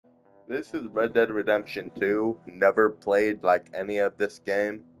This is Red Dead Redemption 2. Never played like any of this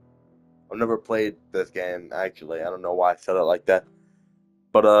game. I've never played this game actually. I don't know why I said it like that.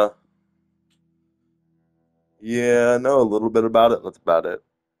 But yeah, I know a little bit about it. That's about it.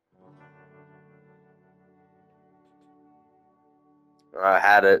 I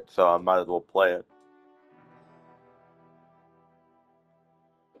had it, so I might as well play it.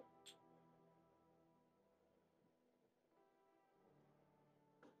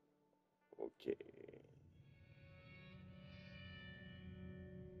 Okay.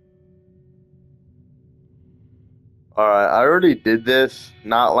 Alright, I already did this,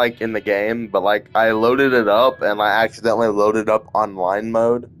 not like in the game, but like I loaded it up and I accidentally loaded up online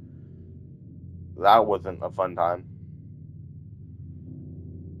mode. That wasn't a fun time.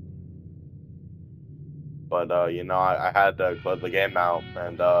 But I had to close the game out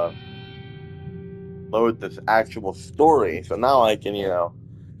and load this actual story. So now I can,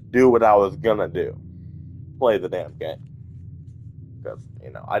 do what I was gonna do. Play the damn game. Because,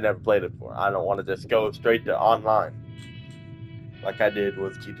 I never played it before. I don't want to just go straight to online like I did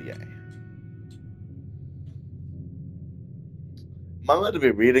with GTA. Am I meant to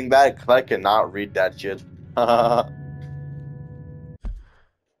be reading that? Because I cannot read that shit. Alrighty.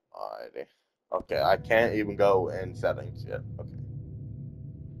 Okay, I can't even go in settings yet. Okay.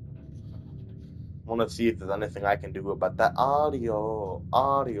 I want to see if there's anything I can do about that audio.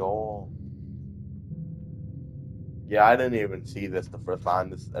 Audio. Yeah, I didn't even see this the first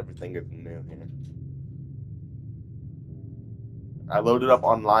time. Everything is new here. I loaded up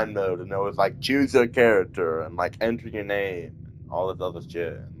online mode and it was like choose your character and like enter your name and all this other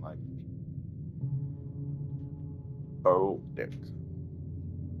shit and like oh dick.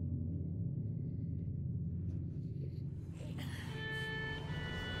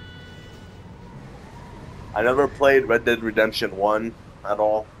 I never played Red Dead Redemption 1 at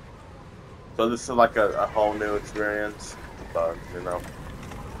all. So this is like a whole new experience. But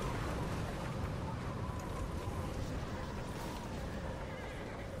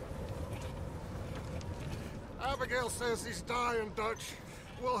Abigail says he's dying, Dutch.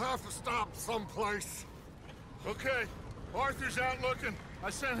 We'll have to stop someplace. Okay, Arthur's out looking. I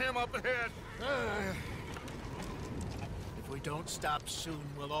sent him up ahead. If we don't stop soon,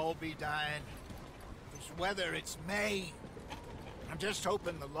 we'll all be dying. This weather, it's May. I'm just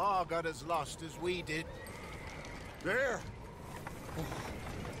hoping the law got as lost as we did. There.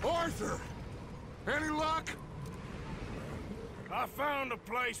 Arthur! Any luck? I found a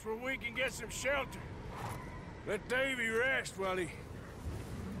place where we can get some shelter. Let Davy rest while he...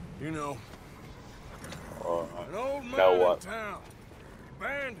 You know. An old man in town.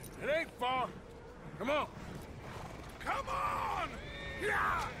 Abandoned. It ain't far. Come on. Come on!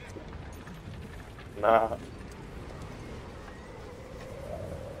 Yeah! Nah.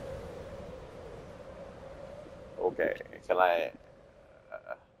 Okay, can I?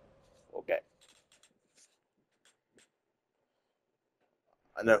 Okay.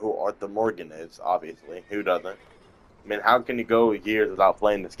 I know who Arthur Morgan is, obviously. Who doesn't? I mean, how can you go years without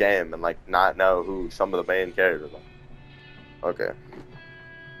playing this game and like not know who some of the main characters are? Okay.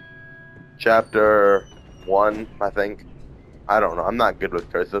 Chapter 1, I think. I don't know. I'm not good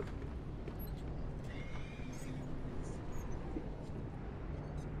with cursive.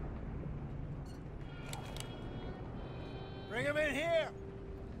 Bring him in here!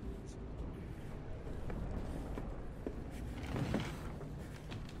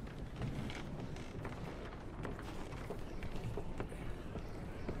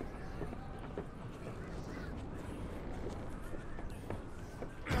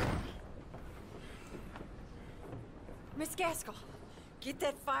 Miss Gaskell, get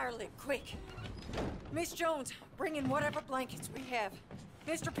that fire lit, quick. Miss Jones, bring in whatever blankets we have.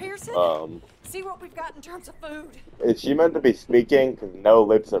 Mr. Pearson, see what we've got in terms of food. Is she meant to be speaking? Because no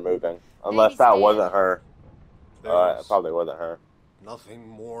lips are moving. Unless that wasn't her. It probably wasn't her. Nothing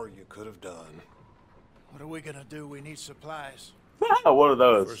more you could have done. What are we gonna do? We need supplies. What are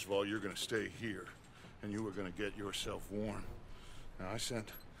those? First of all, you're gonna stay here, and you are gonna get yourself warm. Now, I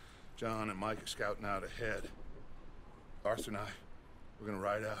sent John and Micah scouting out ahead. Arthur and I, we're gonna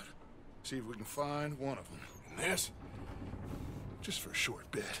ride out, see if we can find one of them. And this? Just for a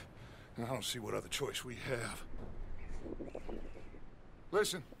short bit. And I don't see what other choice we have.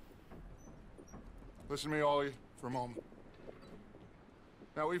 Listen. Listen to me, all of you, for a moment.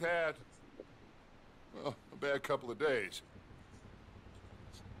 Now, we've had, well, a bad couple of days.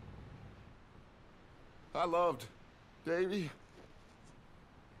 I loved Davy,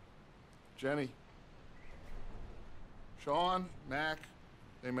 Jenny, Sean, Mac.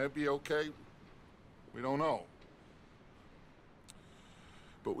 They may be okay. We don't know.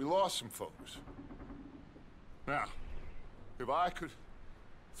 but we lost some folks. Now, if I could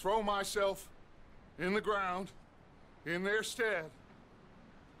throw myself in the ground in their stead,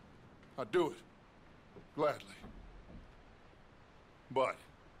 I'd do it gladly. But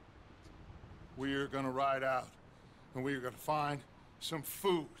we are gonna ride out and we are gonna find some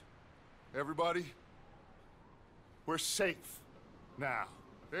food. Everybody, we're safe now.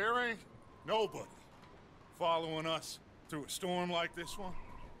 There ain't nobody following us through a storm like this one.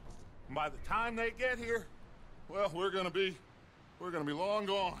 And by the time they get here, well, we're gonna be long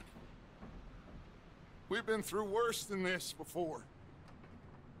gone. We've been through worse than this before.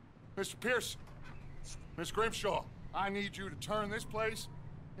 Mr. Pearson, Miss Grimshaw, I need you to turn this place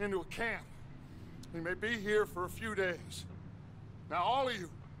into a camp. We may be here for a few days. Now, all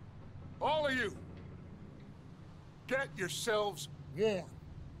of you, get yourselves warm.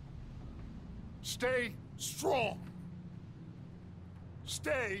 Stay strong.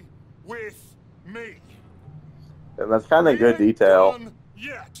 Stay with me. And that's kind of good detail.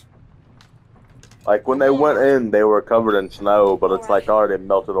 Yet. Like, when they went in, they were covered in snow, but it's like already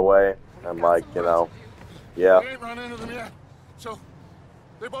melted away. And like, you know, yeah. We ain't run into them yet, so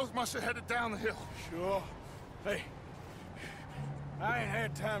they both must have headed down the hill. Sure. Hey, I ain't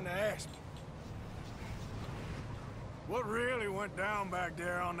had time to ask you. What really went down back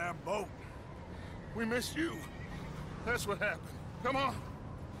there on that boat? We missed you. That's what happened. Come on.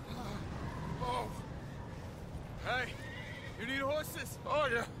 Oh. Hey, you need horses? Oh,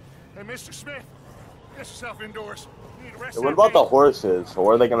 yeah. Hey, Mr. Smith, get yourself indoors. You need to rest. What about the horses?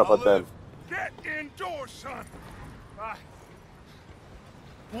 Where are they gonna put them? Get indoors, son.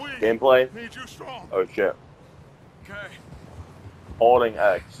 We Gameplay? need you strong. Oh shit. Okay. Holding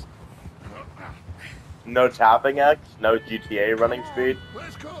X. No tapping X, no GTA running speed.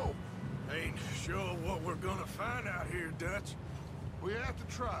 Let's go. Ain't sure what we're gonna find out here, Dutch. We have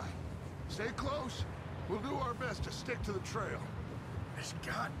to try. Stay close. We'll do our best to stick to the trail. This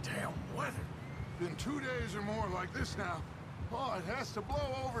goddamn weather. Been 2 days or more like this now. Oh, it has to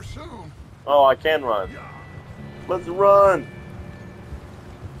blow over soon. Oh, I can run. Let's run.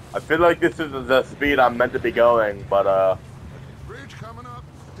 I feel like this is the speed I'm meant to be going, but Bridge coming up.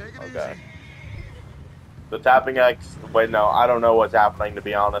 Take it okay. easy. The tapping X, wait, no, I don't know what's happening, to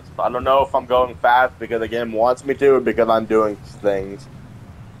be honest. I don't know if I'm going fast because the game wants me to or because I'm doing things.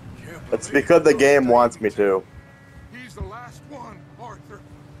 It's because the game wants me to. He's the last one, Arthur.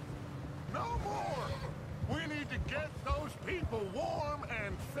 No more. We need to get those people warm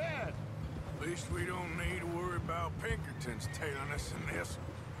and fed. At least we don't need to worry about Pinkertons tailing us in this.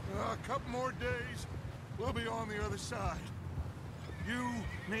 A couple more days, we'll be on the other side. You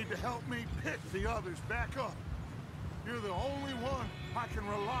need to help me pick the others back up. You're the only one I can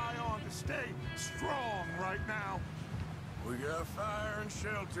rely on to stay strong right now. We got fire and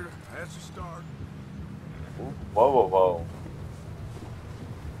shelter. That's a start. Whoa, whoa, whoa.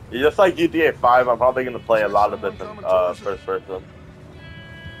 Just like GTA 5, I'm probably going to play a lot of different first person.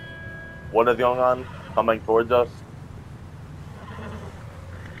 What is going on? Coming towards us?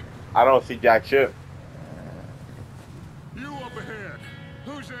 I don't see jack shit. You up ahead.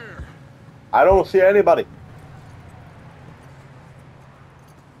 Who's there? I don't see anybody.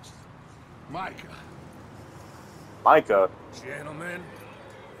 Micah. Micah? Gentlemen.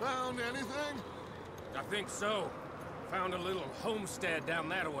 Found anything? I think so. Found a little homestead down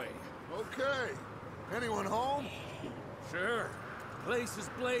that way. Okay. Anyone home? Sure. Place is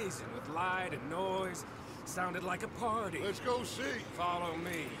blazing with light and noise. Sounded like a party. Let's go see. Follow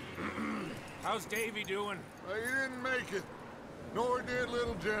me. How's Davy doing? He didn't make it. Nor did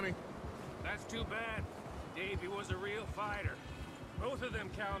little Jenny. That's too bad. Davy was a real fighter. Both of them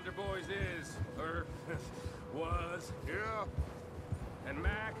Calendar boys is, or was. Yeah. And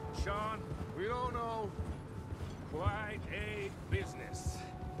Mac, Sean? We don't know. Quite a business.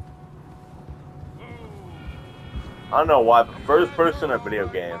 Whoa. I don't know why, but first person in a video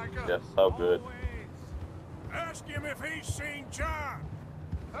game is just so good. Ask him if he's seen John.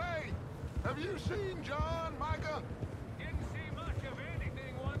 Hey, have you seen John, Micah? Didn't see much of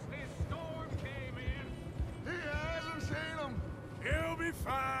anything once this storm came in. He hasn't seen him. He'll be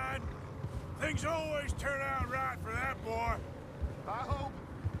fine. Things always turn out right for that boy. I hope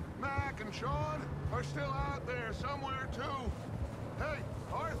Mac and Sean are still out there somewhere, too. Hey,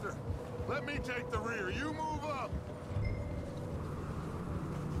 Arthur, let me take the rear. You move up.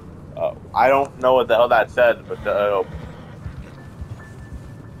 I don't know what the hell that said, but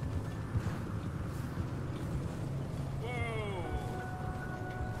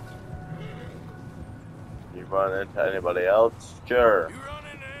you run into anybody else? Sure. You run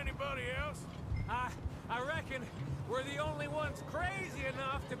into anybody else? I reckon we're the only ones crazy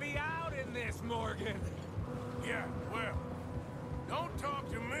enough to be out in this, Morgan. Yeah, well, don't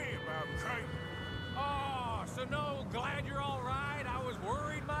talk to me about Creighton. Oh, so no, glad you're all right. I was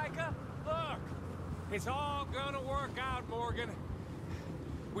worried, Micah. Look, it's all gonna work out, Morgan.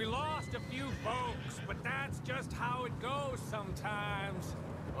 We lost a few folks, but that's just how it goes sometimes.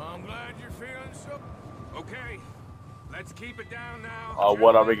 Well, I'm glad you're feeling so... Okay, let's keep it down now.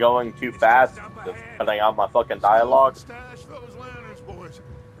 What, are we going too fast? Just cutting out my fucking dialogue? Stash those lanterns, boys.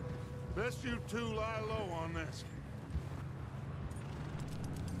 Best you two lie low on this.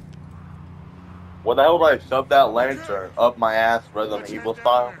 What the hell did I shove that lantern up my ass Resident Evil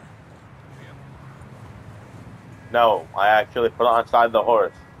style? No, I actually put it on side the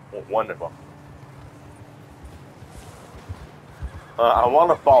horse. Wonderful. I want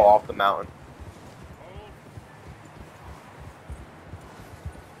to fall off the mountain.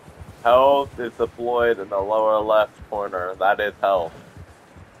 Health is deployed in the lower left corner. That is health.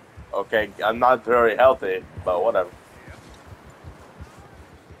 Okay, I'm not very healthy, but whatever.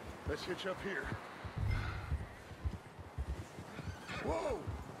 Let's hitch up here. Whoa!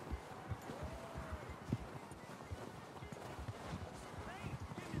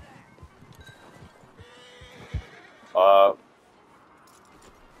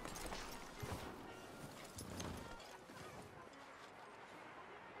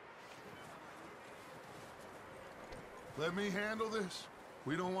 Let me handle this.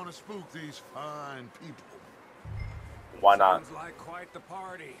 We don't want to spook these fine people. Why not? Sounds like quite the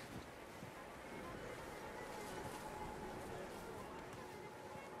party.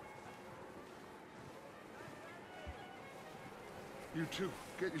 You two,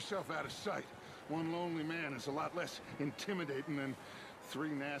 get yourself out of sight. One lonely man is a lot less intimidating than three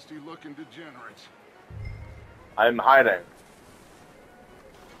nasty-looking degenerates. I'm hiding.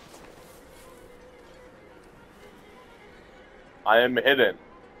 I am hidden.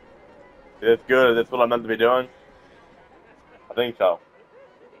 Is this good? Is this what I'm meant to be doing? I think so.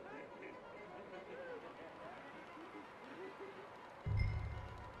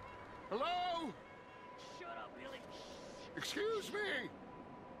 Hello? Shut up, Billy. Excuse me?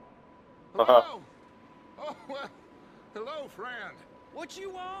 Hello? Oh, well, hello, friend. What you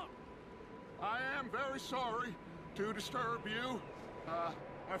want? I am very sorry to disturb you.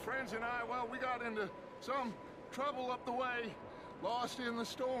 My friends and I, well, we got into some trouble up the way, lost in the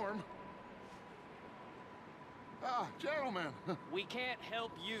storm. Ah, gentlemen. We can't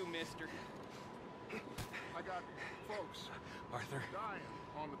help you, mister. I got folks Arthur, dying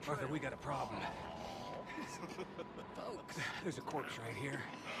on the trail. Arthur, we got a problem. Folks, there's a corpse right here.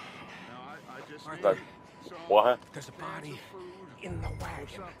 Now, I just Arthur. need some What? There's a cans body of food in the or wagon.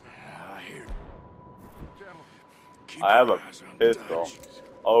 something. Here. Gentlemen. Keep I have your a eyes on pistol. Dutch.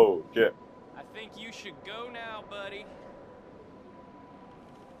 Oh, shit. I think you should go now, buddy.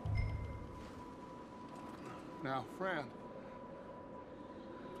 Now, friend,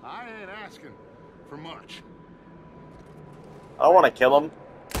 I ain't asking for much. I don't want to kill him.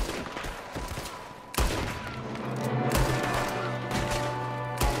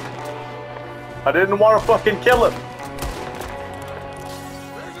 I didn't want to fucking kill him.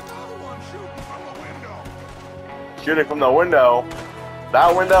 There's another one shooting from the window. Shooting from the window.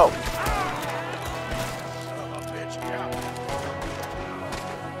 That window. Son of a bitch, yeah.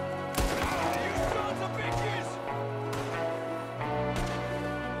 You sons of bitches!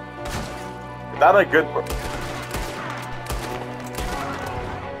 Is that a good... We've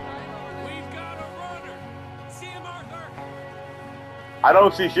got a runner. See him, Arthur? I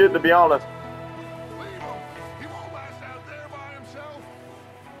don't see shit, to be honest. Leave him. He won't last out there by himself.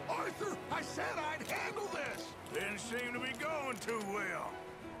 Arthur, I said I'd handle this. Didn't seem to be going too well.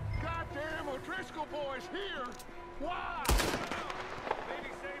 Goddamn O'Driscoll boys here. Why? Maybe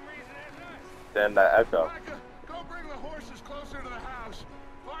same reason as us. Then that echo. Micah, go bring the horses closer to the house.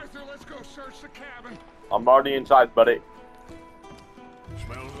 Arthur, let's go search the cabin. I'm already inside, buddy.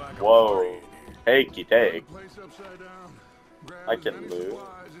 Smells like a Whoa. party in here. Takey Turn take. the place upside down. Grab I as can many loot.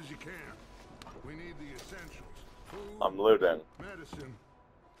 supplies as you can. We need the essentials. Food, I'm looting. medicine,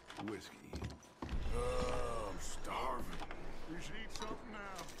 whiskey. I'm starving. You should eat something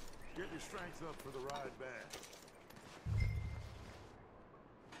now. Get your strength up for the ride back.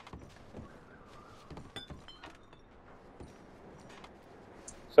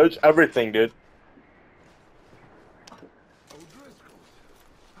 Search everything, dude. O'Driscoll's.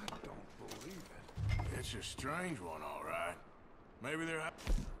 I don't believe it. It's a strange one, all right. Maybe they're...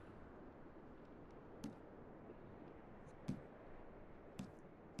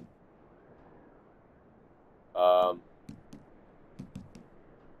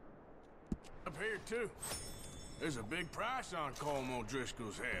 Up here, too. There's a big price on Colm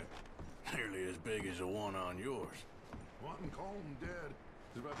O'Driscoll's head. Nearly as big as the one on yours. Wanting Colm dead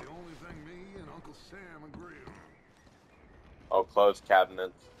is about the only thing me and Uncle Sam agree on. Oh, closed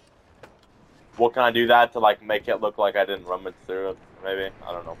cabinets. What can I do that to, like, make it look like I didn't rummage through it? Maybe?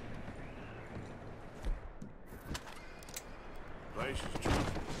 I don't know. Place is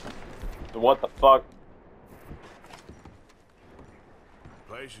true. What the fuck?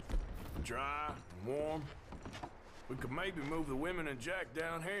 Place is dry and warm. We could maybe move the women and Jack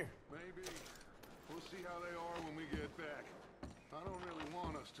down here. Maybe. We'll see how they are when we get back. I don't really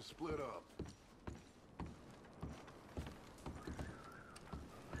want us to split up.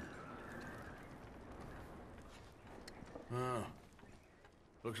 Huh.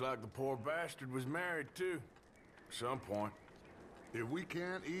 Looks like the poor bastard was married too. At some point. If we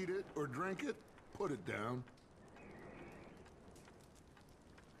can't eat it or drink it, put it down.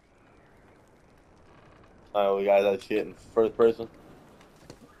 Oh, we got that shit in first person.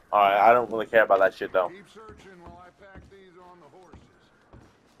 Alright, I don't really care about that shit though. Keep searching while I pack these on the horses.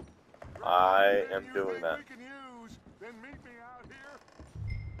 I am doing that. We can use, then meet me out here.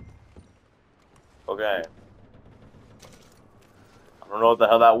 Okay. I don't know what the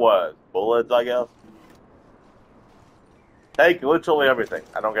hell that was. Bullets, I guess? Take literally everything.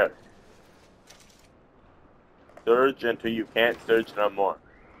 I don't care. Search until you can't search no more.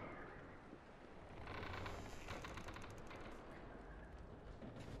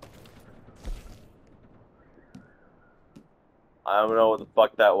 I don't know what the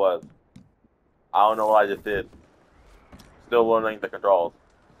fuck that was. I don't know what I just did. Still learning the controls.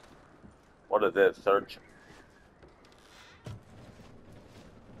 What is this? Search.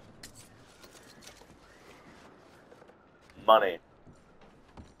 Money.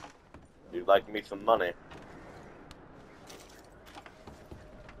 You'd like me some money.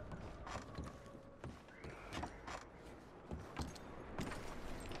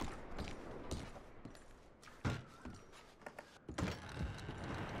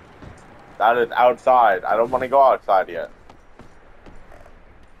 That is outside. I don't want to go outside yet.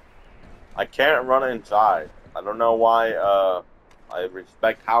 I can't run inside. I don't know why, I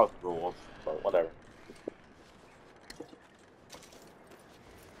respect house rules, but whatever.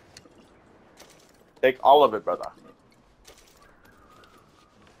 Take all of it, brother.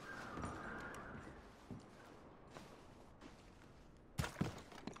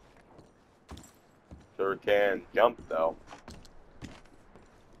 Sure can jump, though.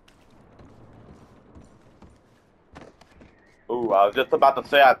 Ooh, I was just about to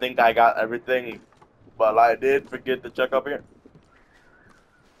say I think I got everything, but I did forget to check up here.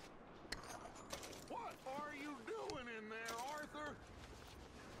 What are you doing in there, Arthur?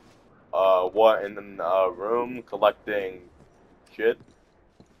 What, in the room collecting shit?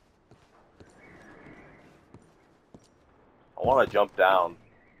 I want to jump down.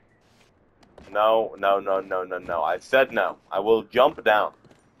 No, no, no, no, no, no. I said no. I will jump down.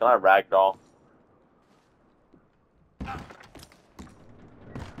 Can I ragdoll?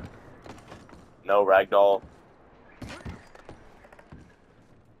 No ragdoll.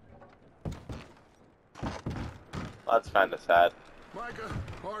 That's kind of sad. Micah,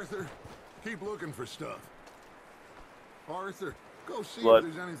 Arthur, keep looking for stuff. Arthur, go see What?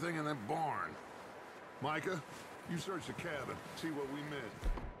 if there's anything in that barn. Micah, you search the cabin, see what we missed.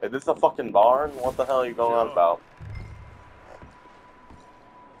 Is this a fucking barn? What the hell are you going on about?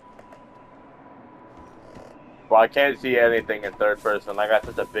 Well, I can't see anything in third person. I got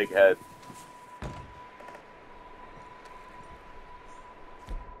such a big head.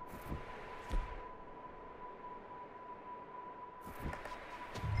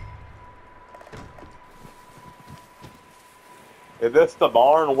 Is this the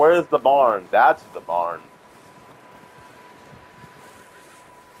barn? Where's the barn? That's the barn.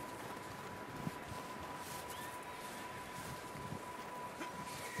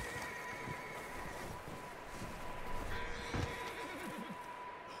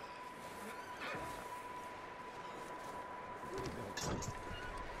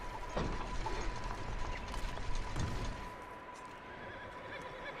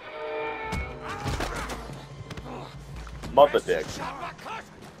 Mother dick.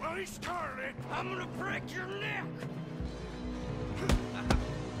 Well, he started. I'm gonna break your neck.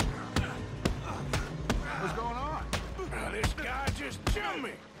 What's going on? This guy just jumped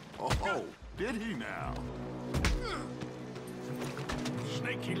me. Oh, did he now?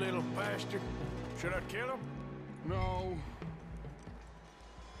 Sneaky little bastard. Should I kill him? No.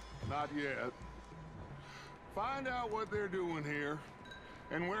 Not yet. Find out what they're doing here,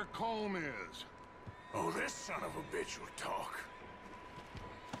 and where Colm is. Oh, this son of a bitch will talk.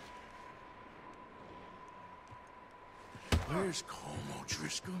 Where's Colm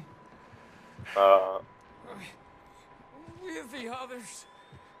O'Driscoll? With the others.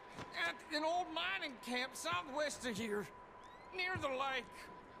 At an old mining camp southwest of here. Near the lake.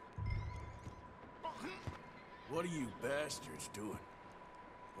 What are you bastards doing?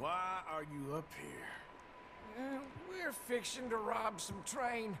 Why are you up here? We're fixing to rob some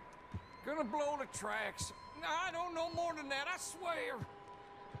train. Gonna blow the tracks. I don't know more than that, I swear.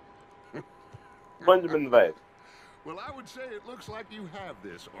 Punch him in the face. Well, I would say it looks like you have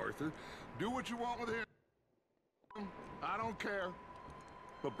this, Arthur. Do what you want with him. I don't care.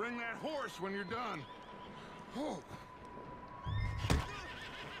 But bring that horse when you're done. Oh.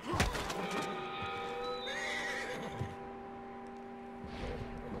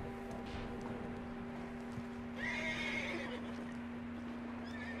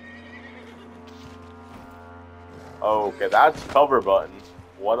 Okay, that's cover button.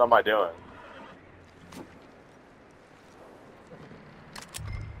 What am I doing?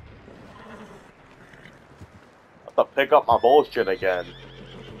 I have to pick up my bullshit again.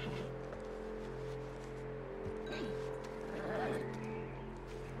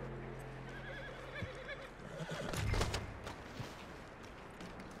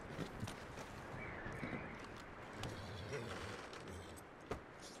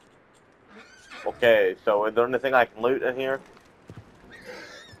 Okay, so is there anything I can loot in here?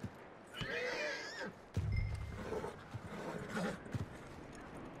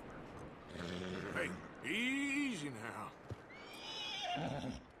 Hey, easy now.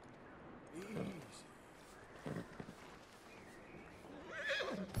 Easy.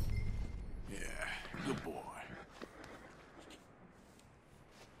 Yeah, good boy.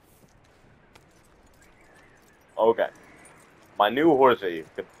 Okay. My new horsey.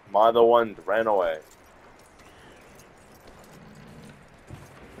 My other one ran away. Is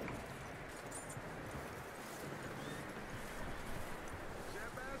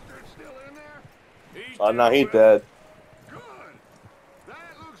that bastard still in there? Oh, no, he's dead. Good.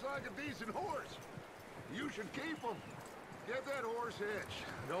 That looks like a decent horse. You should keep him. Get that horse hitched.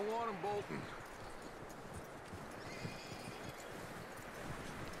 Don't want him bolting.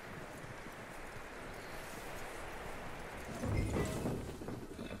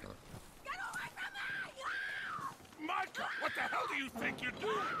 Micah, what the hell do you think you're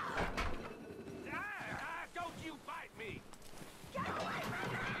doing? Don't you bite me!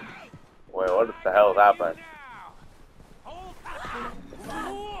 Wait, what the hell is happening? Hold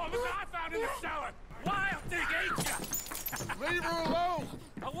oh, look what I found in the cellar! Wild thing, ain't ya? Leave her alone.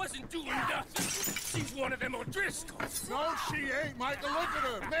 I wasn't doing nothing. She's one of them O'Driscolls. No, she ain't, Micah. Look at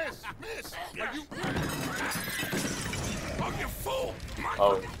her. Miss, miss. Are you... Oh, you fool!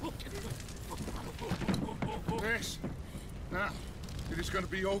 Oh. Miss. Now, it is going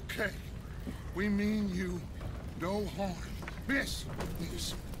to be okay. We mean you no harm. Miss,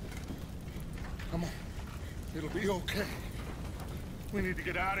 miss. Come on. It'll be okay. We need to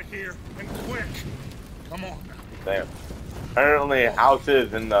get out of here, and quick. Come on now. Damn. Apparently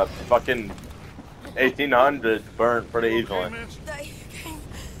houses in the fucking 1800s burned pretty easily. Okay, miss? They came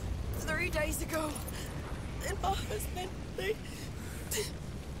 3 days ago. And my husband, they...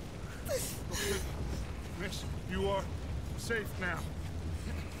 Miss, you are safe now.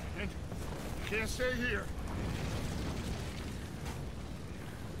 And you can't stay here.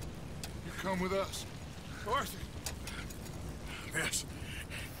 You come with us. Arthur. Yes,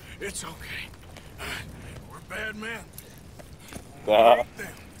 it's okay. We're bad men. Uh,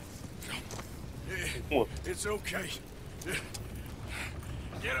 It's okay.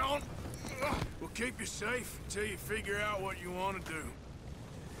 Get on. We'll keep you safe until you figure out what you want to do.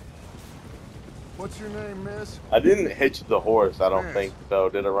 What's your name, miss? I didn't hitch the horse, I don't think so.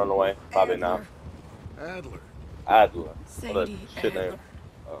 Did it run away? Probably not. Adler. Adler. What a Sadie shit name. Adler.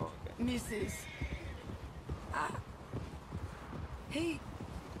 Oh, okay. Mrs.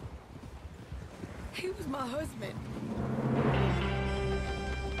 He was my husband.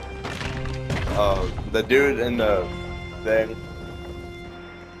 The dude in the thing.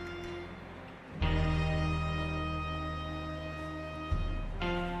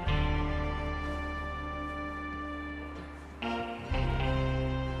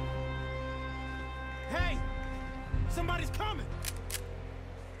 Hey! Somebody's coming!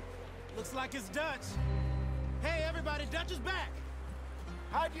 Looks like it's Dutch. Hey, everybody, Dutch is back!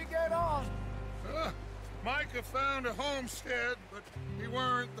 How'd you get on? Micah found a homestead, but we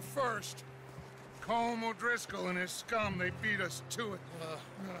weren't the first. Colm O'Driscoll and his scum, they beat us to it.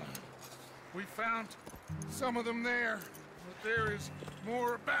 We found some of them there, but there is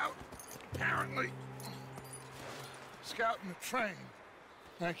more about, apparently. Scouting the train.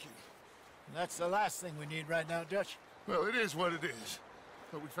 Thank you. That's the last thing we need right now, Dutch. Well, it is what it is.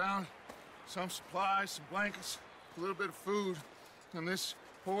 But we found some supplies, some blankets, a little bit of food, and this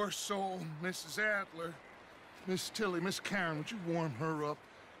poor soul, Mrs. Adler, Miss Tilly, Miss Karen, would you warm her up?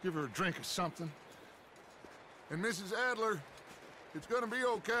 Give her a drink or something? And Mrs. Adler, it's gonna be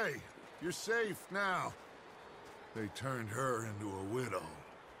okay. You're safe now. They turned her into a widow.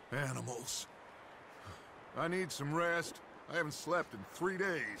 Animals. I need some rest. I haven't slept in 3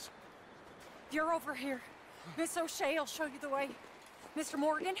 days. You're over here. Miss O'Shea will show you the way. Mr.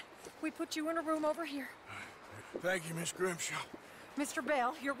 Morgan, we put you in a room over here. Thank you, Miss Grimshaw. Mr.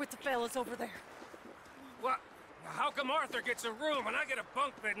 Bell, you're with the fellas over there. What? How come Arthur gets a room and I get a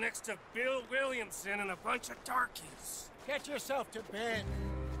bunk bed next to Bill Williamson and a bunch of darkies? Get yourself to bed.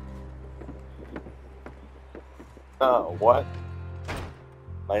 What?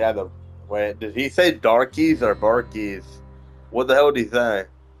 I had to... Wait, did he say darkies or barkies? What the hell did he say?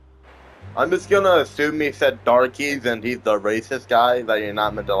 I'm just gonna assume he said darkies and he's the racist guy that you're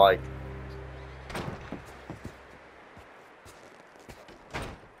not meant to like.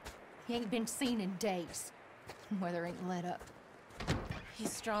 He ain't been seen in days. Weather ain't let up.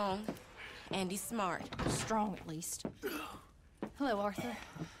 He's strong, and he's smart. Strong, at least. Hello, Arthur.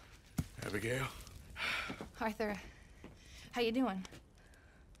 Abigail? Arthur, how you doing?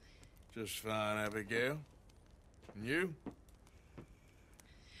 Just fine, Abigail. And you?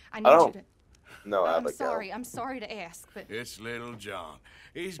 I need you to... No, Abigail. I'm sorry to ask, but... It's little John.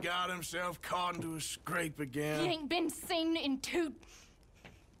 He's got himself caught into a scrape again. He ain't been seen in 2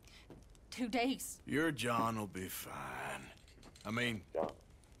 days. Your John will be fine. I mean,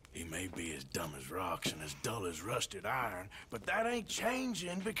 he may be as dumb as rocks and as dull as rusted iron, but that ain't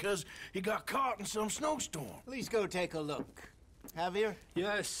changing because he got caught in some snowstorm. Please go take a look. Javier?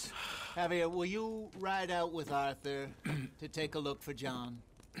 Yes. Javier, will you ride out with Arthur to take a look for John?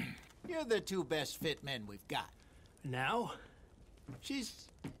 You're the 2 best fit men we've got. Now?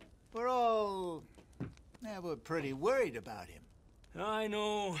 We're pretty worried about him. I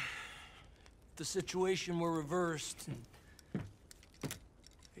know. If the situation were reversed,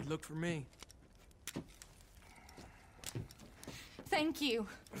 he'd look for me. Thank you.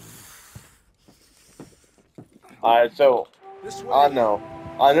 Alright, so... This way. I know.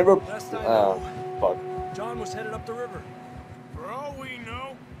 I never... Last I know, fuck. John was headed up the river. For all we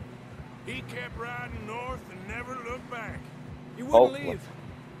know, he kept riding north and never looked back. He wouldn't leave.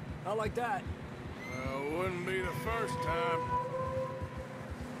 Not like that. Wouldn't be the first time.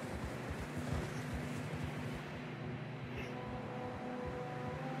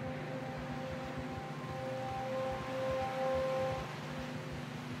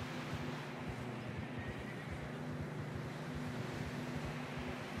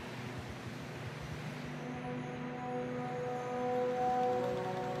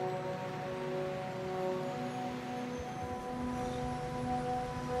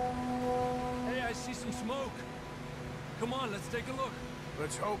 See some smoke. Come on, let's take a look.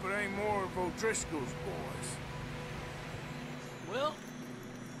 Let's hope it ain't more of O'Driscoll's boys. Well,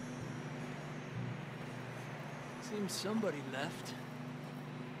 seems somebody left.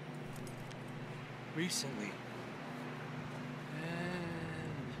 Recently.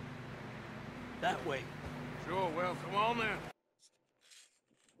 And that way. Sure, well, come on then.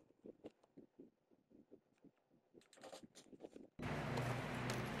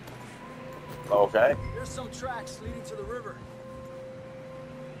 Okay. There's some tracks leading to the river.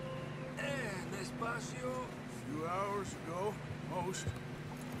 And Despacio, a few hours ago, most.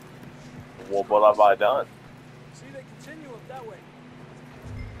 Well, what have I done? See, they continue up that way.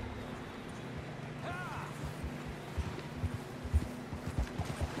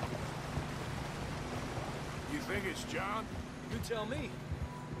 You think it's John? You tell me.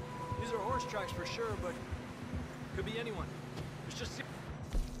 These are horse tracks for sure, but could be anyone. It's just...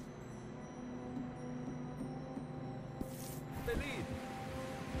 They lead.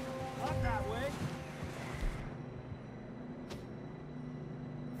 Not that way.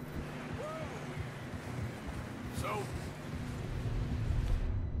 So,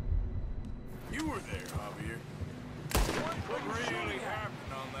 you were there, Javier. What really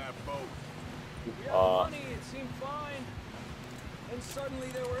happened on that boat? We had money, it seemed fine. And suddenly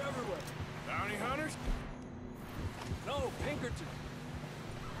they were everywhere. Bounty hunters? No, Pinkerton.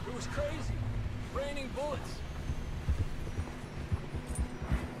 It was crazy. Raining bullets.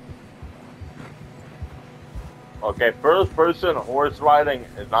 Okay, first person horse riding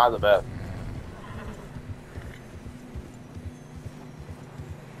is not the best.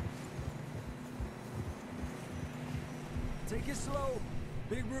 Take it slow.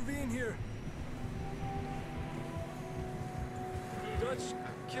 Big ravine here. Dutch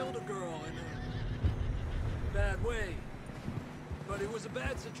killed a girl and bad way. But it was a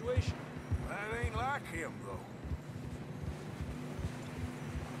bad situation. That ain't like him, though.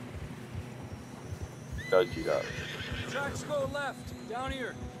 Does she does. Tracks go left, down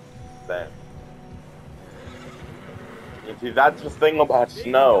here. Damn. You see, that's the thing about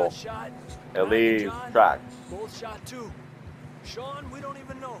snow. It leaves tracks. Both shot too. Sean, we don't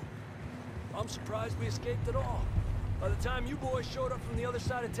even know. I'm surprised we escaped at all. By the time you boys showed up from the other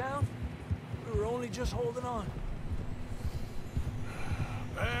side of town, we were only just holding on.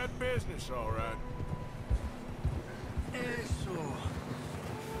 Bad business, all right. Eso.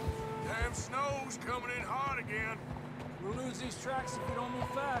 Damn snow's coming in hard again. We'll lose these tracks if we don't move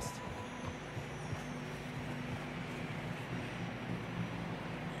fast.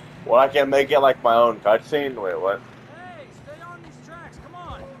 Well, I can make it like my own cutscene. Wait, what? Hey, stay on these tracks. Come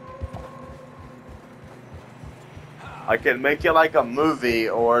on. I can make it like a movie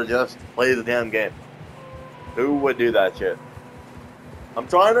or just play the damn game. Who would do that shit? I'm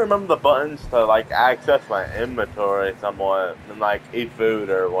trying to remember the buttons to like access my inventory somewhat and like eat food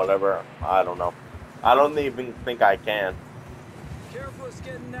or whatever. I don't know. I don't even think I can. Careful, it's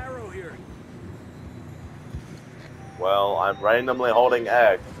getting narrow here. Well, I'm randomly holding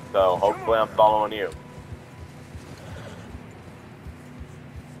X, so hopefully I'm following you.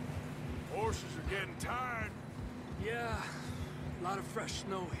 Horses are getting tired. Yeah, a lot of fresh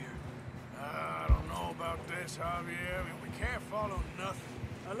snow here. I don't know about this, Javier. We can't follow nothing.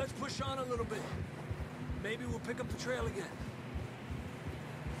 Let's push on a little bit. Maybe we'll pick up the trail again.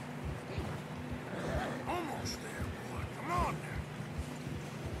 Almost there, boy. Come on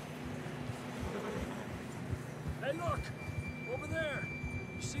now. Hey, look! Over there!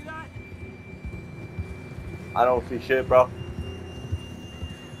 You see that? I don't see shit, bro.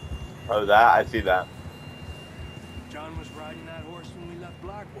 Oh, that? I see that. John was riding that horse when we left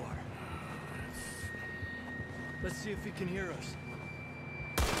Blackwater. Let's see if he can hear us.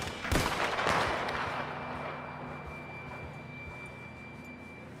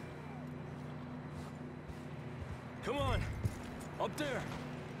 Come on! Up there!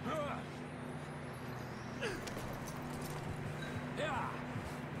 Yeah.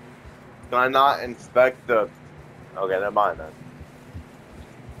 Can I not inspect the... Okay, never mind then.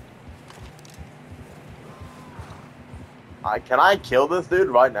 Can I kill this dude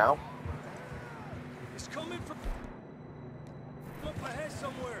right now? It's coming from up ahead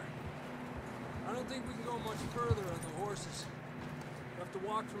somewhere. I don't think we can go much further on the horses. We have to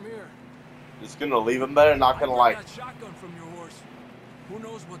walk from here. Just gonna leave him there, not gonna like... that shotgun from your horse. Who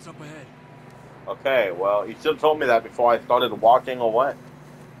knows what's up ahead? Okay, well, you should have told me that before I started walking away.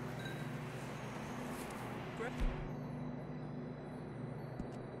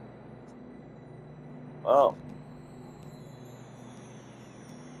 Oh.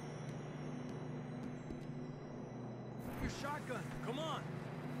 Your shotgun, come on.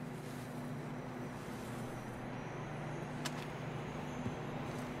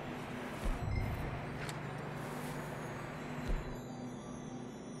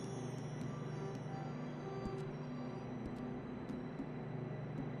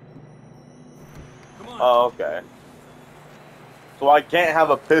 Oh, okay. So I can't have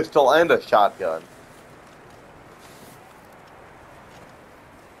a pistol and a shotgun.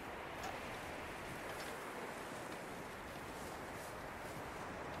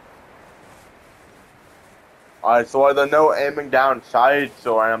 Alright, so are there no aiming down sights,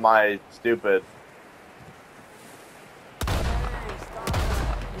 or am I stupid? Hey, stop that.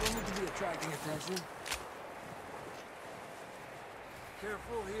 You don't need to be attracting attention.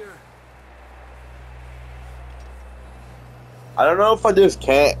 Careful here. I don't know if I just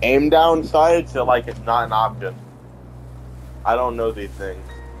can't aim down sights, or like it's not an option. I don't know these things.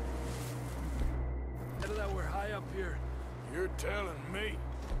 Better that we're high up here. You're telling me.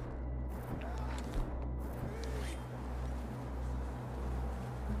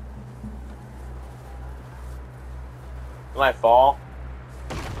 Can I fall?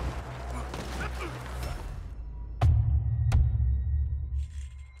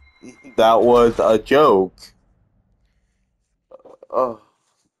 That was a joke.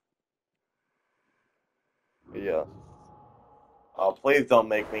 Yeah. Oh, please don't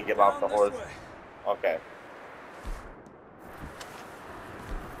make me get off the horse. Okay.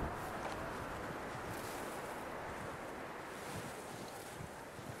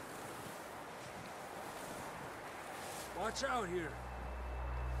 Watch out here.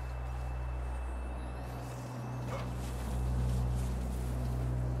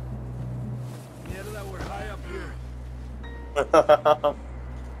 Yeah, that we're high up here.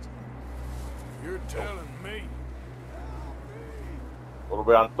 You're telling me. A little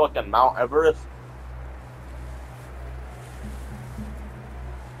bit on fucking Mount Everest.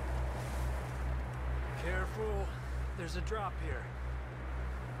 Careful. There's a drop here.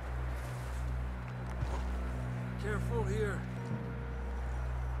 Careful here.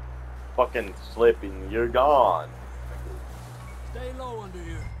 Fucking slipping. You're gone. Stay low under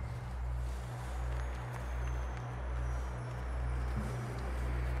here.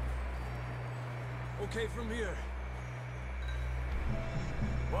 Okay, from here.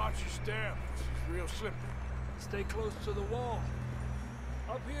 Watch your step. This is real slippery. Stay close to the wall.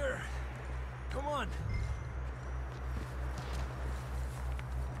 Up here. Come on.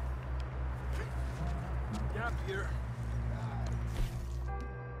 Gap here.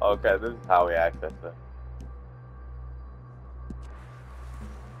 Okay, this is how we access it.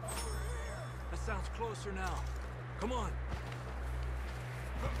 That sounds closer now. Come on.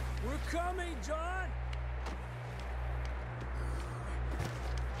 We're coming, John!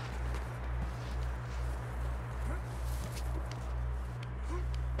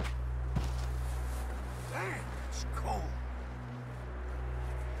 Damn, it's cold.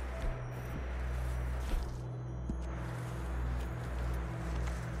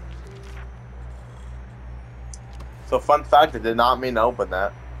 So fun fact, it did not mean to open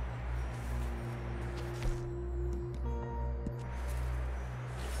that.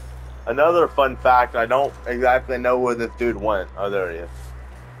 Another fun fact, I don't exactly know where this dude went. Oh, there he is.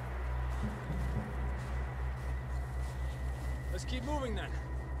 Let's keep moving then.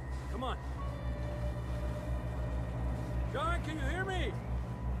 Come on. John, can you hear me?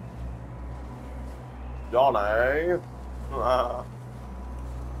 Johnny.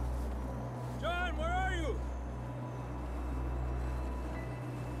 John, where are you?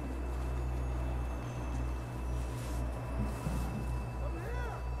 Up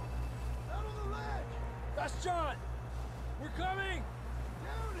here! Out on the ledge! That's John! We're coming!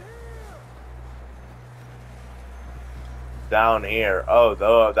 Down here! Down here. Oh,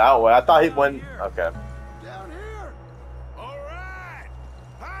 that way. I thought he went. Okay. Down here! All right!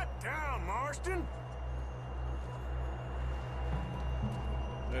 Hot down, Marston!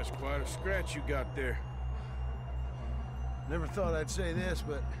 That's quite a scratch you got there. Never thought I'd say this,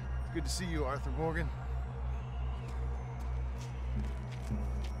 but it's good to see you, Arthur Morgan.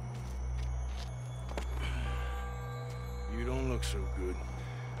 You don't look so good.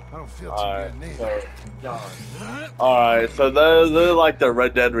 I don't feel too good neither. Alright, so they're like the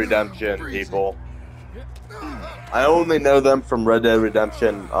Red Dead Redemption people. I only know them from Red Dead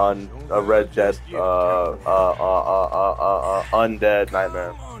Redemption on a Red Dead Undead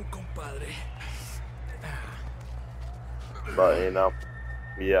Nightmare. But you know,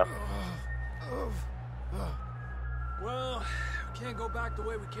 yeah. Well, we can't go back the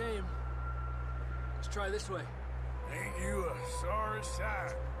way we came. Let's try this way. Ain't you a sorry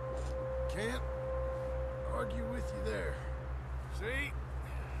sight? Can't argue with you there. See?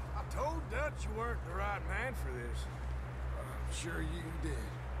 I told Dutch you weren't the right man for this. I'm sure you did.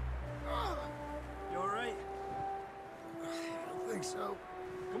 You alright? I don't think so.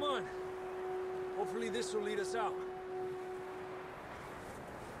 Come on. Hopefully this will lead us out.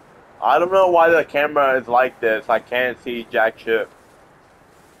 I don't know why the camera is like this. I can't see jack shit.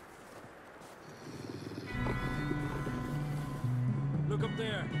 Look up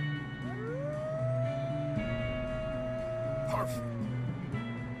there. Perfect.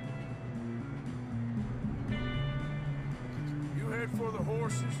 You head for the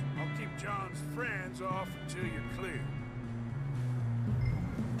horses. I'll keep John's friends off until you're clear.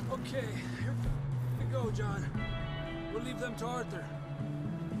 Okay, here we go, John. We'll leave them to Arthur.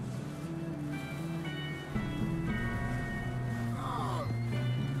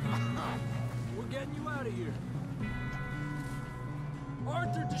 We're getting you out of here.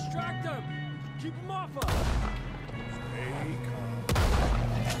 Arthur, distract them! Keep them off us!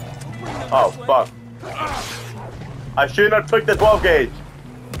 Oh, fuck. I shouldn't have took the 12 gauge.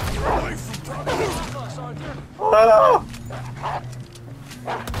 Oh.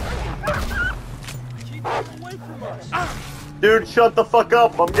 Keep them away from us! Dude, shut the fuck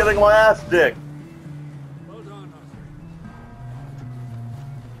up. I'm getting my ass dick. Well done, Arthur.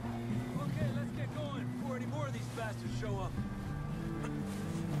 Okay, let's get going before any more of these bastards show up.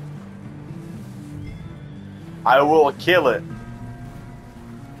 I will kill it.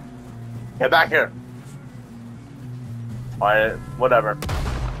 Get back here. Alright, whatever.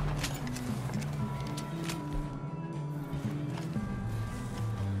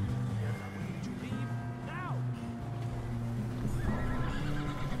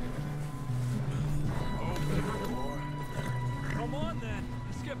 Come on then,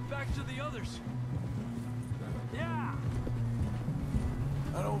 let's get back to the others. Yeah.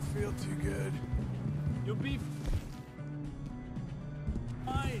 I don't feel too good. You'll be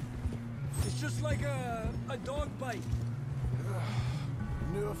fine. It's just like a dog bite.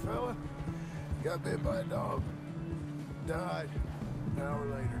 Knew a fella, got bit by a dog, died an hour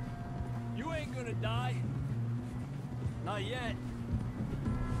later. You ain't gonna die. Not yet.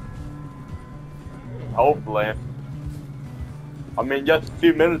 Hopefully. I mean, just a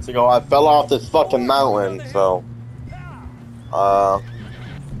few minutes ago, I fell off this fucking mountain, so...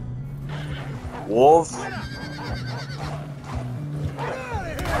 Wolves?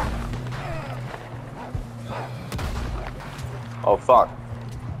 Oh, fuck.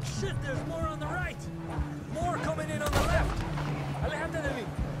 Shit, there's more on the right. More coming in on the left. Aléjate de mí.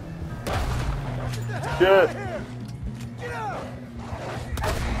 Shit.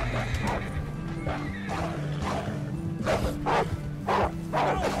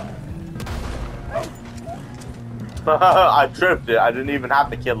 I tripped it. I didn't even have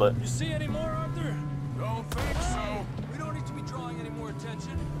to kill it. You see any more, Arthur? Don't think so. We don't need to be drawing any more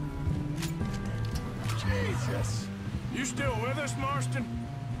attention. Jesus. You still with us, Marston?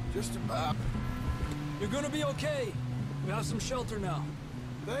 Just about. You're gonna be okay. We have some shelter now.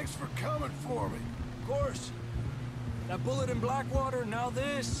 Thanks for coming for me. Of course. That bullet in Blackwater, now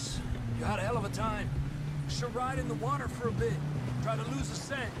this. You had a hell of a time. Should ride in the water for a bit. Try to lose the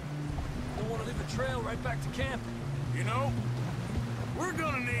scent. Don't want to leave a trail right back to camp. You know, we're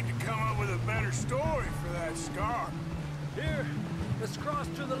gonna need to come up with a better story for that scar. Here, let's cross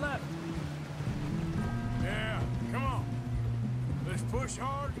to the left. Yeah, come on. Let's push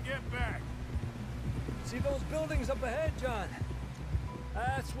hard and get back. See those buildings up ahead, John?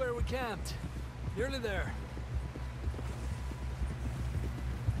 That's where we camped. Nearly there.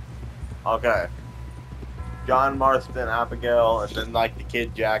 Okay. John Marston, Abigail, and then like the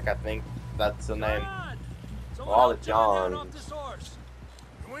kid Jack, I think that's the name. All the Johns.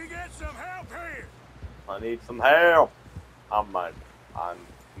 Can we get some help here? I need some help. On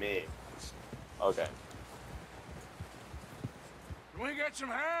me. Okay. Can we get some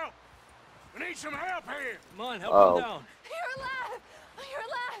help? We need some help here. Come on, help him down. You're alive! You're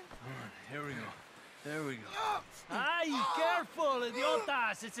alive! Here we go. There we go. Ay, careful,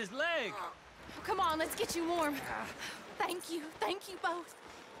 idiotas. It's his leg. Come on, let's get you warm. Thank you both.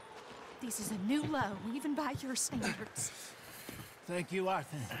 This is a new low, even by your standards. Thank you,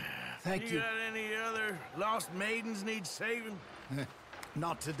 Arthur. Thank you. You got any other lost maidens need saving?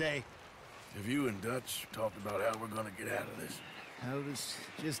 Not today. Have you and Dutch talked about how we're gonna get out of this? I was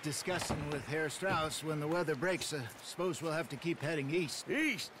just discussing with Herr Strauss when the weather breaks. Suppose we'll have to keep heading east.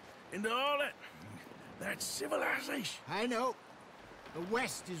 East? Into all that civilization? I know. The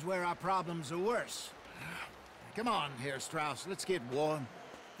west is where our problems are worse. Come on, Herr Strauss, let's get warm.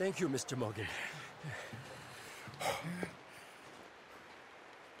 Thank you, Mr. Morgan.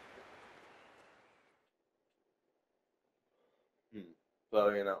 So,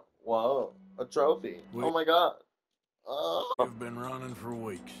 you know, whoa, a trophy. Oh my god. We've been running for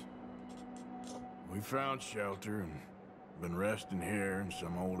weeks. We found shelter and been resting here in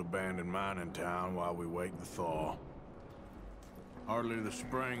some old abandoned mining town while we wait the thaw. Hardly the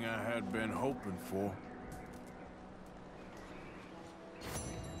spring I had been hoping for.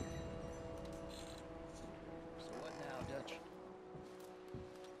 So what now, Dutch?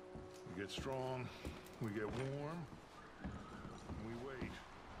 We get strong, we get warm, and we wait.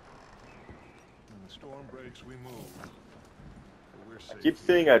 When the storm breaks, we move. But we're safe. I keep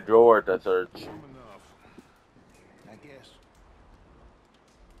seeing a drawer to search. Warm enough. I guess.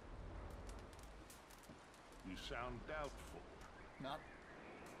 You sound doubtful. Not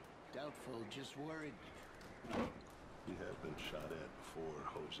doubtful, just worried. We have been shot at before,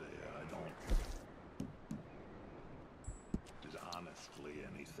 Hosea. I don't... Is honestly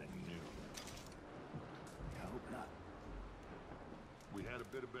anything new. I hope not. We had a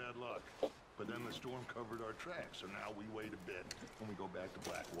bit of bad luck, but then the storm covered our tracks, so now we wait a bit, and we go back to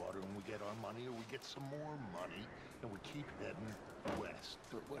Blackwater, and we get our money, or we get some more money, and we keep heading west.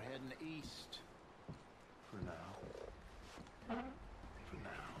 But we're heading east. For now. For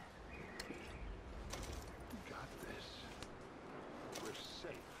now. We got this. We're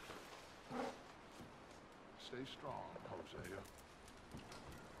safe. Stay strong, Hosea.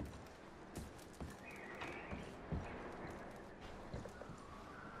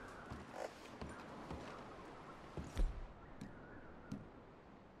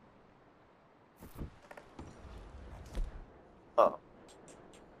 Oh.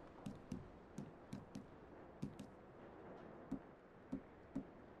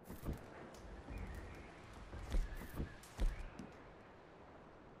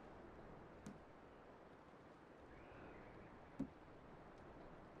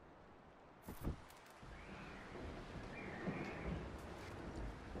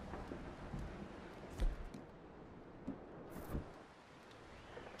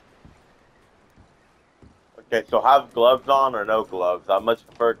 Okay, so have gloves on or no gloves? I much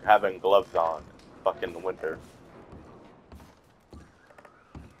prefer having gloves on in fucking winter.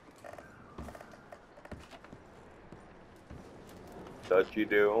 What you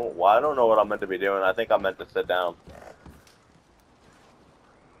do? Well, I don't know what I'm meant to be doing. I think I'm meant to sit down.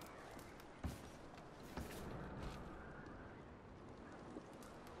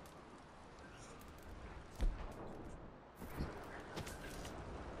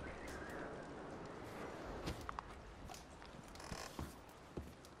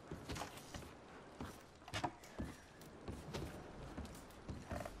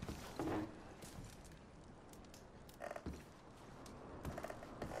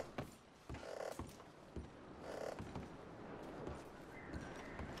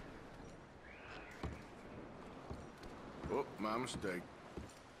 Oh, my mistake.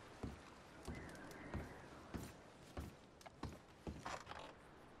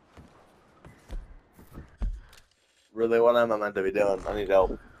 Really, what am I meant to be doing? I need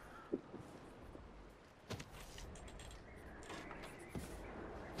help.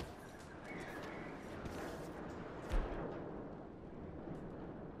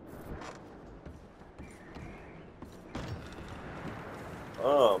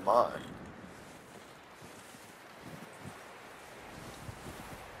 Oh my.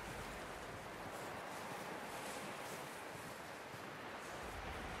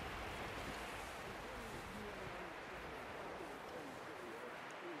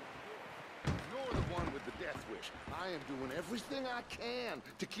 I am doing everything I can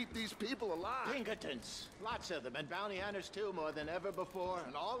to keep these people alive. Pinkertons. Lots of them, and bounty hunters too, more than ever before,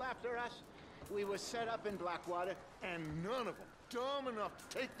 and all after us. We were set up in Blackwater. And none of them dumb enough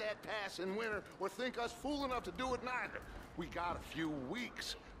to take that pass in winter or think us fool enough to do it neither. We got a few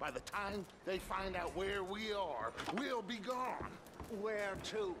weeks. By the time they find out where we are, we'll be gone. Where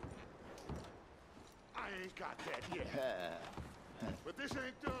to? I ain't got that yet. But this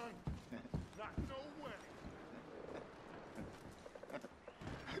ain't done. Not no way.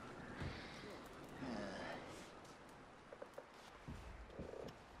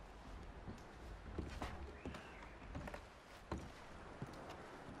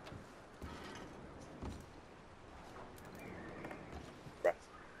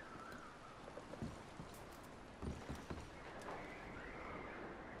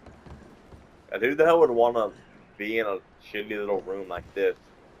 And who the hell would want to be in a shitty little room like this?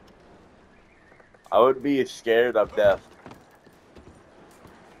 I would be scared of death.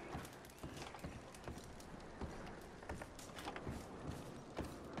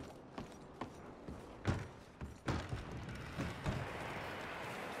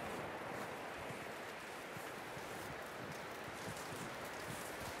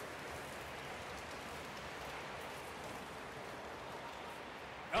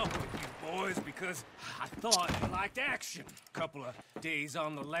 Up with you boys because I thought you liked action. Couple of days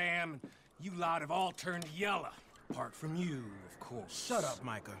on the lam, and you lot have all turned yellow. Apart from you, of course. Shut up,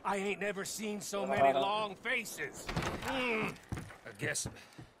 Micah. I ain't never seen so many long faces. I guess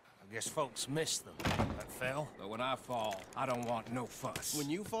folks miss them. That fell. But when I fall, I don't want no fuss. When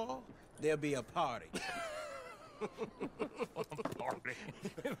you fall, there'll be a party. Party?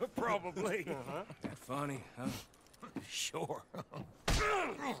 Probably. That funny, huh? Sure.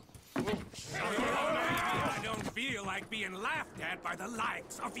 I don't feel like being laughed at by the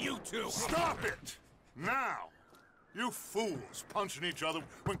likes of you two. Stop it! Now! You fools punching each other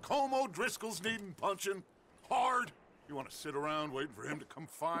when Colm O'Driscoll's needing punching. Hard? You want to sit around waiting for him to come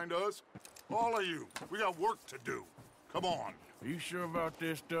find us? All of you, we got work to do. Come on. Are you sure about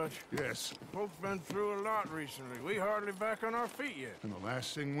this, Dutch? Yes. Folks been through a lot recently. We hardly back on our feet yet. And the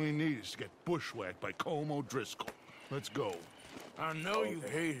last thing we need is to get bushwhacked by Colm O'Driscoll. Let's go. I know you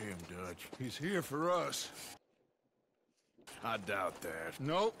hate him, Dutch. He's here for us. I doubt that.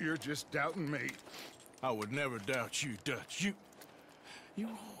 No, you're just doubting me. I would never doubt you, Dutch. You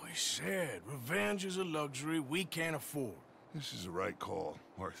always said revenge is a luxury we can't afford. This is the right call,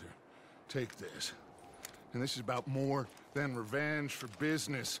 Arthur. Take this. And this is about more than revenge for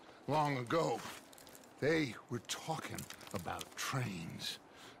business long ago. They were talking about trains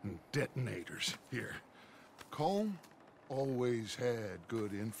and detonators here. Colm always had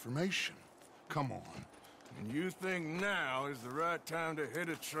good information. Come on. And you think now is the right time to hit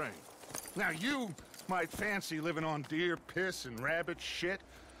a train? Now you might fancy living on deer piss and rabbit shit.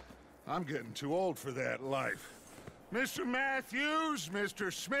 I'm getting too old for that life. Mr. Matthews,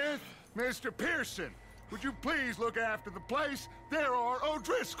 Mr. Smith, Mr. Pearson, would you please look after the place? There are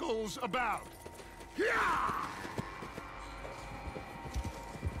O'Driscolls about. Yeah!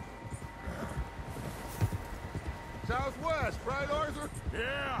 Southwest, right, Arthur?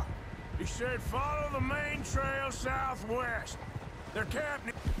 Yeah. He said follow the main trail southwest. They're camped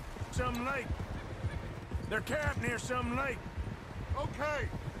near some lake. Okay,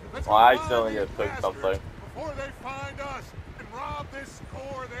 let's Well, I find accidentally these took bastards something. before they find us and rob this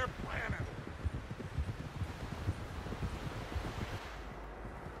score they're planning.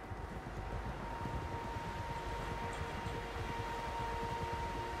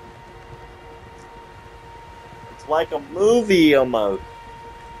 It's like a movie almost.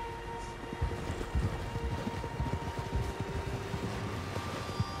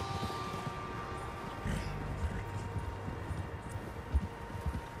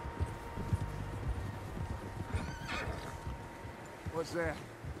 What's that?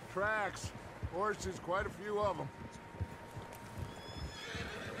 Tracks. Horses, quite a few of them.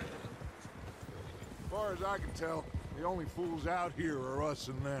 As far as I can tell, the only fools out here are us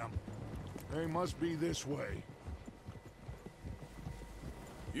and them. They must be this way.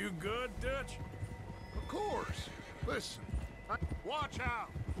 You good, Dutch? Of course. Listen, watch out.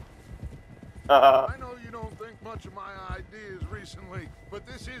 Uh-huh. I know you don't think much of my ideas recently, but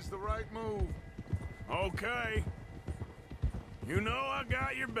this is the right move. Okay. You know I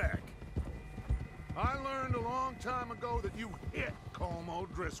got your back. I learned a long time ago that you hit Colm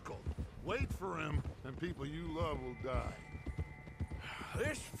O'Driscoll. Wait for him, and people you love will die.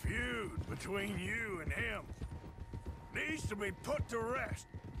 This feud between you and him needs to be put to rest,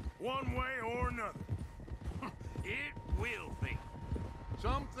 one way or another. It will be.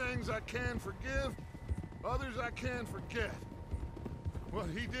 Some things I can forgive, others I can't forget. What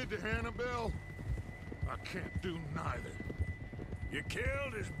he did to Annabelle, I can't do neither. You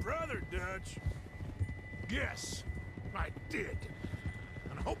killed his brother, Dutch. Yes, I did.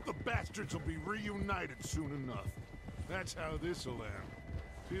 And I hope the bastards will be reunited soon enough. That's how this'll end.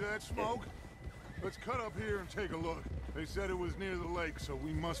 See that smoke? Let's cut up here and take a look. They said it was near the lake, so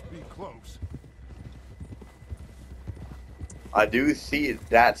we must be close. I do see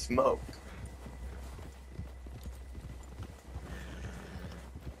that smoke.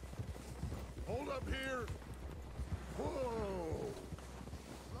 Hold up here. Whoa.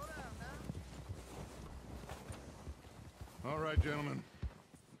 Slow down now. All right, gentlemen.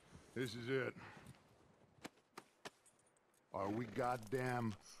 This is it. Are we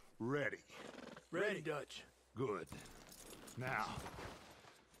goddamn ready? Ready, Dutch. Good. Now,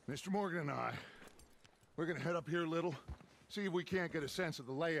 Mr. Morgan and I, we're gonna head up here a little, see if we can't get a sense of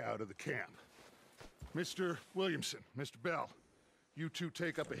the layout of the camp. Mr. Williamson, Mr. Bell, you two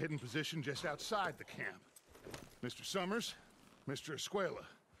take up a hidden position just outside the camp. Mr. Summers, Mr. Escuela,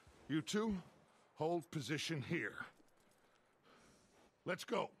 you two hold position here. Let's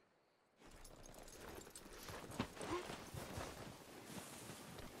go.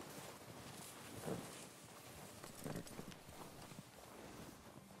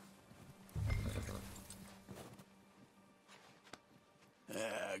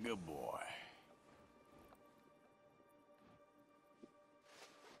 Ah, good boy.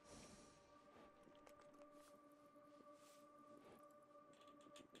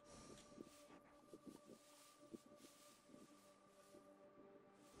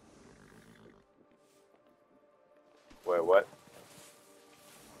 Wait, what?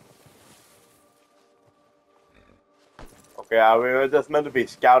 Okay, I mean, it's just meant to be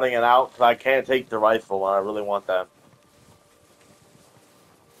scouting it out, because I can't take the rifle when I really want that.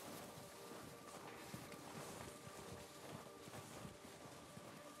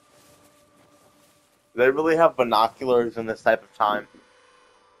 Do they really have binoculars in this type of time?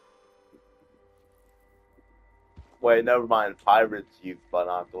 Wait, never mind. Pirates use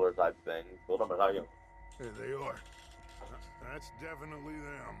binoculars, I think. What am I talking about? There they are. That's definitely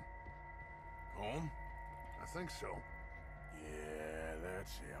them. Home? I think so. Yeah,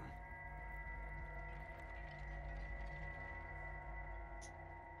 that's him.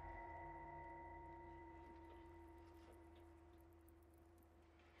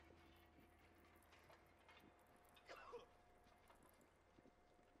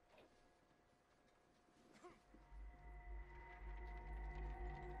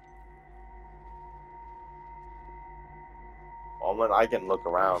 I can look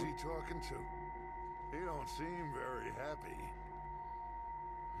around. Who's he talking to? He don't seem very happy.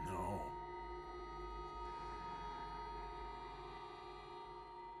 No.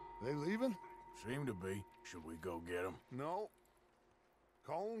 They leaving? Seem to be. Should we go get him? No.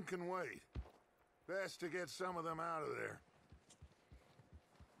 Colm can wait. Best to get some of them out of there.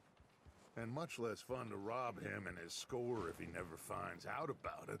 And much less fun to rob him and his score if he never finds out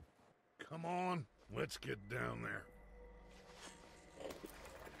about it. Come on, let's get down there.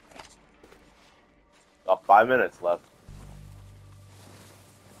 Got 5 minutes left.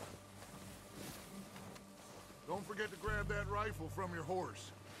 grab that rifle from your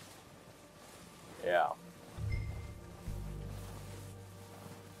horse. Yeah.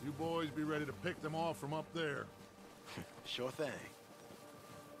 You boys be ready to pick them off from up there. Sure thing.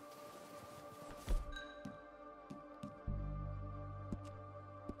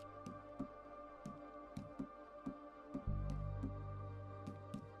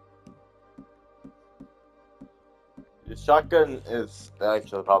 The shotgun is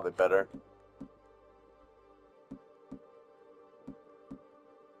actually probably better.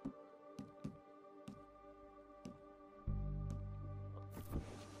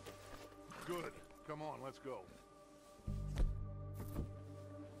 Good. Come on, let's go.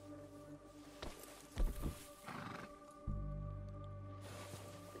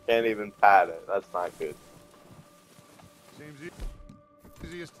 You can't even pat it. That's not good. Seems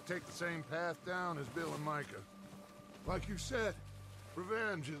easiest to take the same path down as Bill and Micah. Like you said,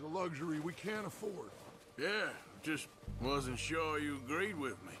 revenge is a luxury we can't afford. Yeah, just wasn't sure you agreed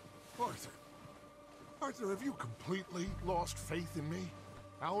with me. Arthur, have you completely lost faith in me?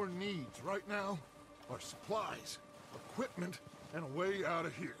 Our needs right now are supplies, equipment, and a way out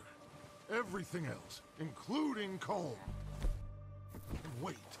of here. Everything else, including Colm, can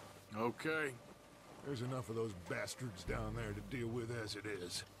wait. Okay. There's enough of those bastards down there to deal with as it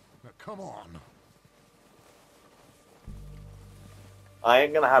is. Now come on. I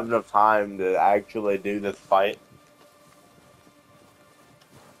ain't gonna have enough time to actually do this fight.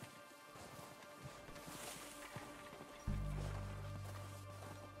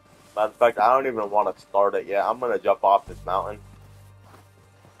 Matter of fact, I don't even want to start it yet. I'm gonna jump off this mountain.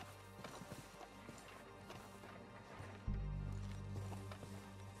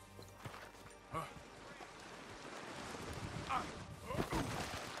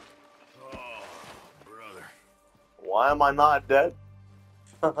 Oh, brother. Why am I not dead?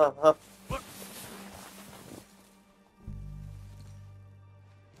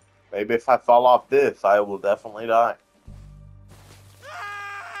 Maybe if I fall off this, I will definitely die.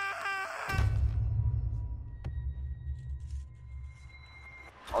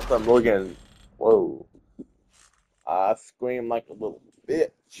 Also, I'm looking. Whoa. I scream like a little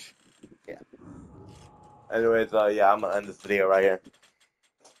bitch. Yeah. Anyways, yeah, I'm gonna end this video right here.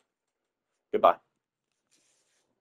 Goodbye.